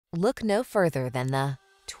Look no further than the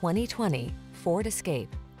 2020 Ford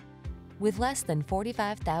Escape. With less than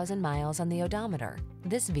 45,000 miles on the odometer,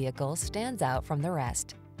 this vehicle stands out from the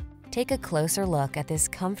rest. Take a closer look at this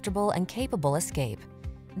comfortable and capable Escape.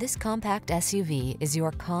 This compact SUV is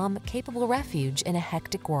your calm, capable refuge in a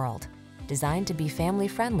hectic world. Designed to be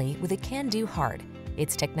family-friendly with a can-do heart,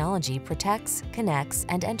 its technology protects, connects,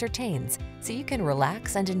 and entertains, so you can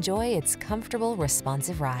relax and enjoy its comfortable,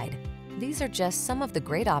 responsive ride. These are just some of the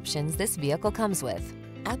great options this vehicle comes with: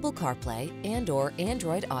 Apple CarPlay and/or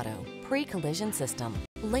Android Auto, pre-collision system,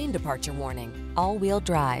 lane departure warning, all-wheel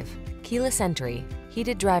drive, keyless entry,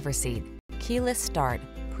 heated driver's seat, keyless start,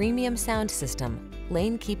 premium sound system,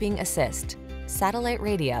 lane keeping assist, satellite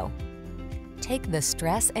radio. Take the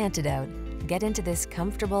stress antidote. Get into this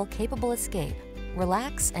comfortable, capable Escape.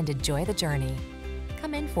 Relax and enjoy the journey.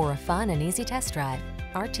 Come in for a fun and easy test drive.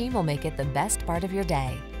 Our team will make it the best part of your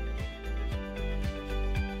day.